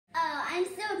I'm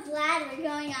so glad we're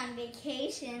going on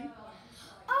vacation.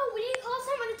 Oh, we need to call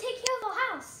someone to take care of the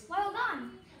house while we're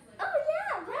gone. Oh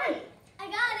yeah, right. I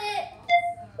got it.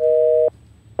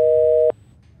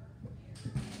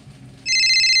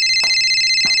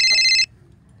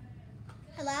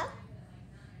 Hello?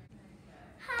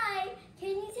 Hi, can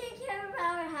you take care of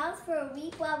our house for a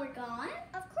week while we're gone?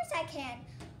 Of course I can.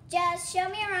 Just show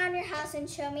me around your house and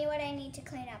show me what I need to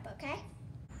clean up, okay?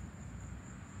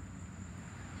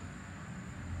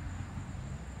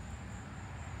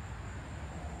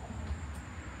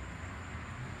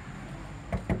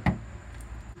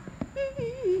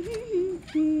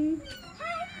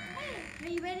 Hi. Are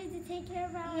you ready to take care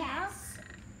of our house?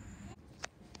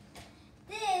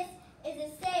 This is a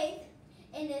safe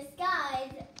in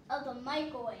disguise of a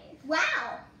microwave.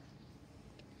 Wow.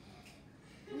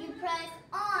 You press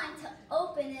on to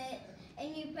open it,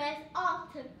 and you press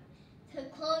off to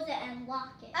close it and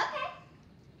lock it. Okay.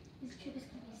 This trip is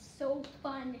going to be so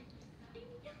fun.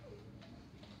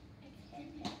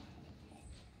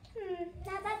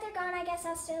 Now that they're gone, I guess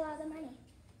I'll steal all the money.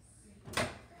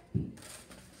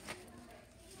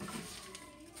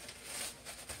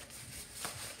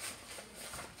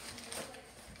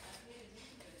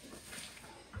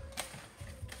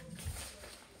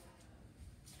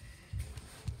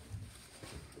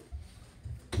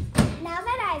 Now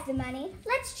that I have the money,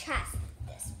 let's trust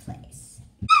this place.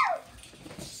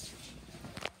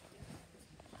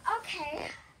 Okay,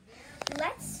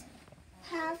 let's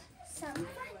have some fun.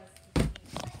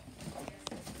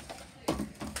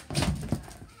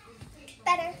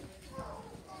 Better.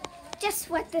 Just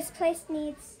what this place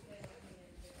needs.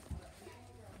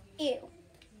 Ew.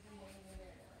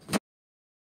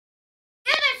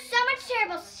 There's so much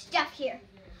terrible stuff here.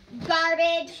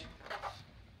 Garbage.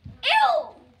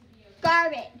 Ew!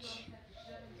 Garbage.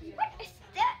 What is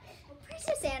that? Where's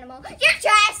this animal? Your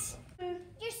dress!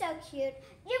 You're so cute.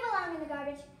 You belong in the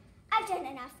garbage. I've done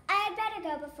enough. I had better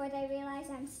go before they realize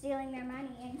I'm stealing their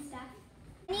money and stuff.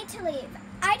 I need to leave.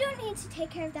 I don't need to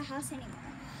take care of the house anymore.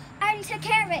 I already took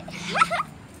care of it.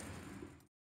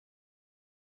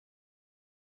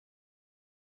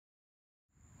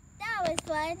 That was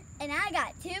fun, and I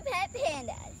got 2 pet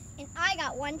pandas. And I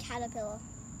got 1 caterpillar.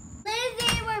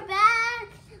 Lizzie, we're back.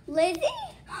 Lizzie?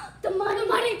 The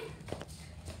money!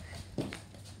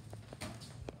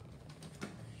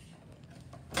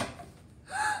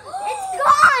 It's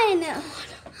gone!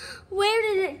 Where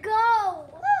did it go?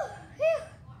 Whew.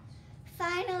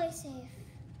 Finally safe.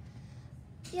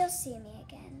 You'll see me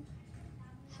again.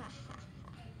 Ha ha.